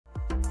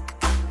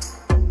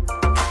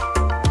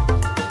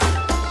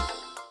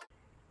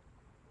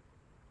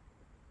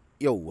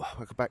Yo,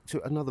 welcome back to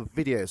another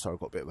video. So I've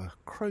got a bit of a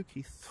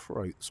croaky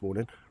throat this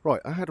morning. Right,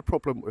 I had a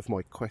problem with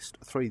my Quest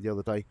 3 the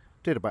other day.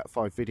 Did about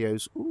 5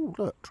 videos. Ooh,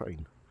 look,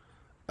 train.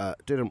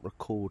 Didn't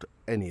record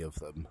any of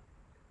them.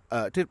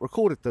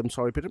 Recorded them,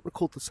 sorry, but didn't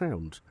record the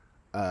sound.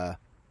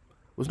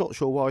 Was not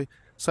sure why.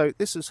 So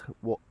this is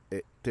what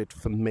it did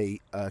for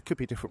me. Could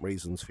be different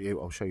reasons for you.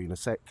 I'll show you in a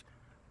sec.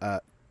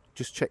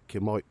 Just check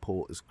your mic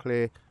port is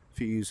clear. If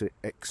you use an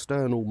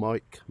external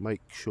mic,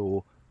 make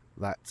sure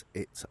that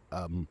it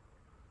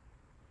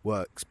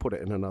works. Put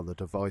it in another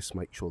device,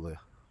 make sure the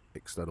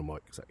external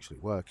mic is actually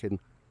working,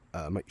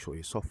 make sure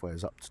your software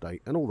is up to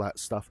date and all that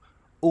stuff,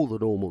 all the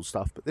normal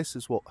stuff. But this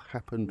is what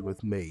happened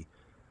with me.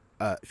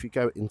 If you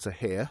go into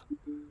here,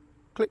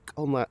 click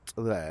on that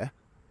there,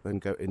 then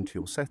go into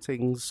your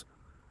settings.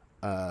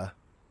 No,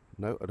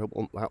 I don't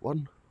want that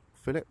one,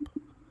 Philip.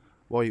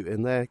 While you're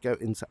in there, go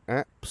into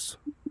apps,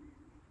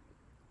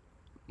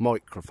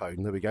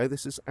 microphone, there we go.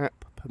 This is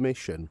app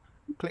permission.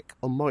 Click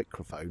on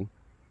microphone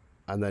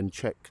and then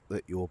check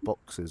that your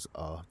boxes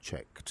are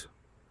checked.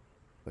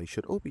 They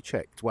should all be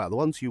checked. Well, the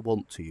ones you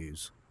want to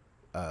use.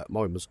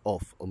 Mine was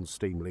off on the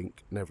Steam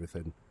Link and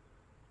everything.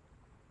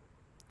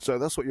 So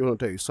that's what you want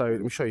to do. So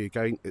let me show you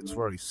again. It's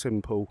very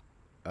simple.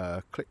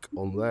 Click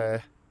on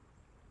there,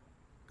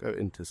 go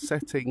into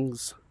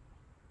settings,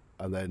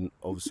 and then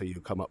obviously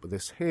you'll come up with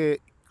this here.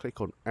 Click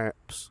on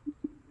apps,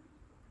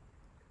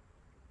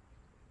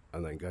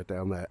 and then go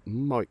down there,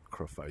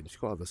 microphones.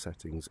 You've got other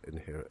settings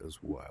in here as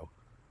well.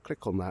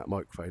 Click on that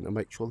microphone and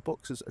make sure the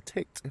boxes are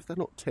ticked. If they're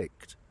not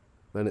ticked,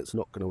 then it's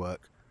not going to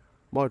work.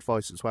 My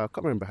advice as well, I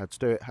can't remember how to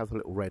do it, have a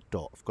little red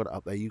dot. I've got it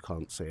up there, you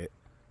can't see it.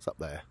 It's up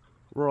there,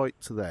 right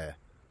to there.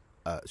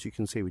 So you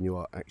can see when you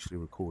are actually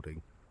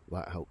recording.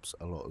 That helps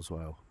a lot as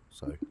well.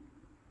 So,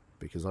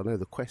 because I know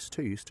the Quest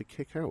 2 used to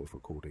kick out of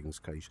recordings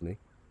occasionally.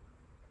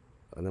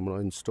 And then when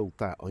I installed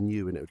that, I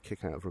knew when it would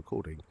kick out of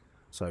recording.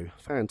 So,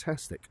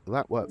 fantastic.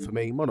 That worked for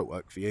me, might not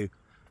work for you,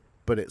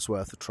 but it's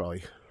worth a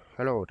try.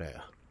 Hello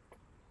there.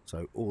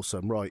 So,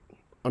 awesome. Right,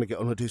 I'm going to get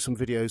on and do some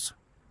videos.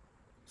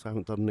 So, I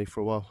haven't done any for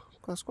a while.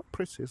 That's quite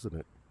pretty, isn't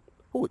it?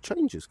 Oh, it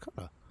changes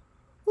colour.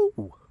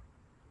 Oh,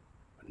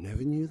 I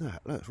never knew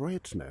that. Look, it's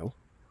red now.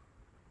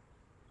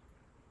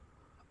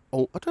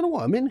 Oh, I don't know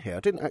why I'm in here. I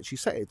didn't actually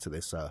set it to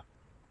this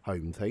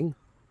home thing.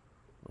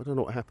 I don't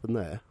know what happened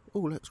there.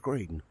 Oh, that's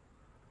green.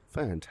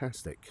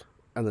 Fantastic.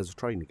 And there's a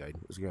train again.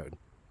 Where's it going?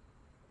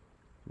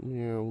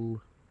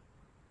 Meow.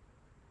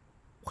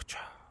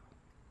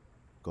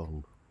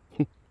 Gone.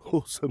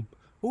 Awesome.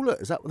 Oh,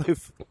 look, is that what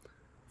they've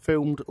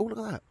filmed? Oh, look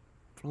at that.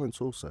 Flying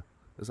saucer.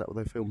 Is that what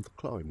they filmed the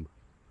climb?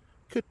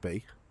 Could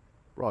be.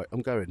 Right,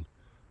 I'm going.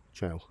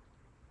 Ciao.